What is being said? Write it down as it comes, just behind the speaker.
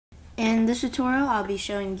In this tutorial, I'll be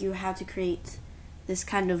showing you how to create this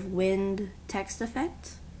kind of wind text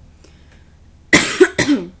effect.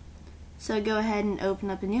 So go ahead and open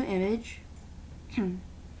up a new image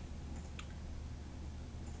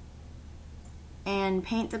and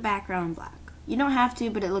paint the background black. You don't have to,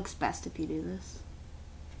 but it looks best if you do this.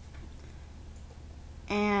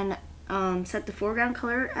 And set the foreground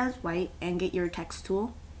color as white and get your text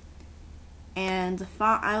tool. And the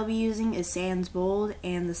font I'll be using is Sans Bold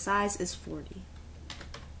and the size is 40.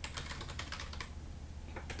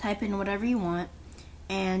 Type in whatever you want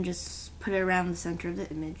and just put it around the center of the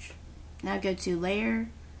image. Now go to layer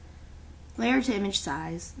to image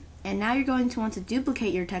size, and now you're going to want to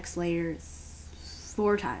duplicate your text layer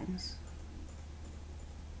 4 times.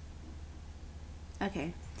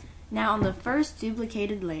 Okay, now on the first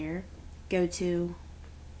duplicated layer, go to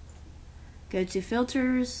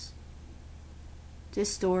filters,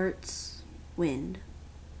 distorts, wind.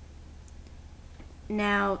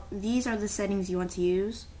 Now these are the settings you want to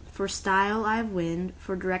use. For style I have wind,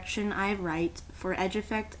 for direction I have right, for edge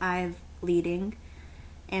effect I have leading,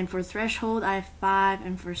 and for threshold I have 5,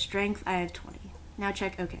 and for strength I have 20. Now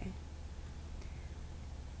check OK.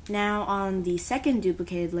 Now on the second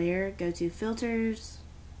duplicated layer, go to filters,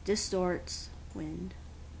 distorts, wind.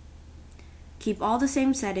 Keep all the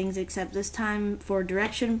same settings except this time for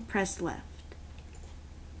direction press left.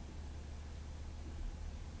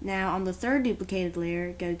 Now on the third duplicated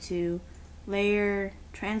layer, go to layer,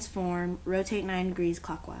 transform, rotate 9 degrees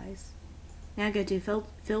clockwise. Now go to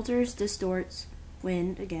filters, distorts,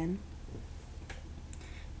 wind again.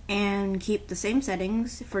 And keep the same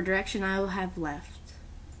settings. For direction I will have left.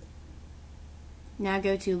 Now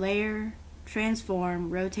go to layer, transform,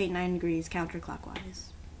 rotate 9 degrees counterclockwise.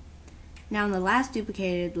 Now on the last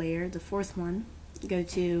duplicated layer, the fourth one, go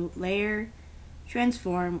to layer,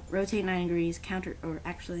 transform, rotate 9 degrees go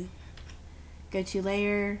to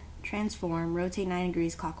layer, transform, rotate 9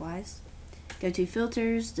 degrees clockwise. Go to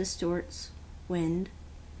filters, distorts, wind,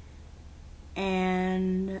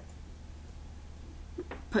 and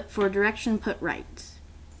for direction put right.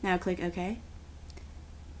 Now click OK.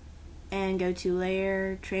 And go to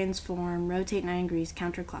layer, transform, rotate 9 degrees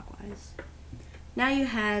counterclockwise. Now you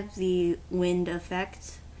have the wind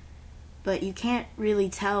effect, but you can't really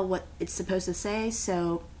tell what it's supposed to say,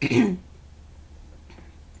 so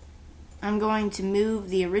I'm going to move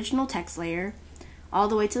the original text layer all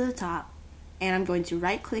the way to the top, and I'm going to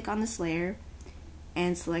right click on this layer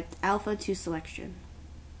and select Alpha to Selection.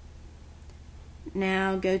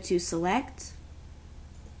 Now go to Select,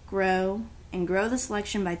 Grow, and grow the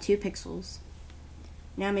selection by 2 pixels.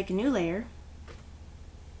 Now make a new layer.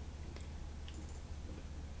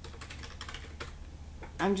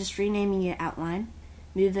 I'm just renaming it Outline.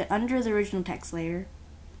 Move it under the original text layer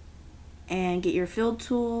and get your fill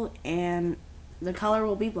tool, and the color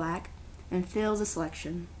will be black, and fill the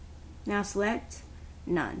selection. Now select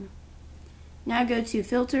None. Now go to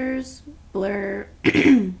Filters, Blur,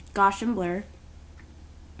 Gaussian Blur.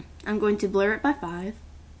 I'm going to blur it by 5.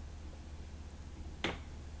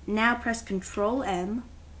 Now press Ctrl M.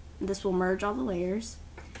 This will merge all the layers.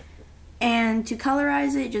 And to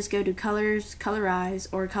colorize it, just go to Colors, Colorize,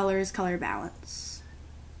 or Colors, Color Balance.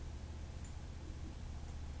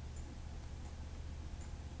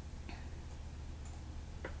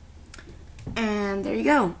 And there you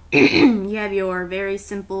go. You have your very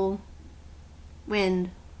simple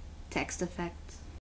wind text effect.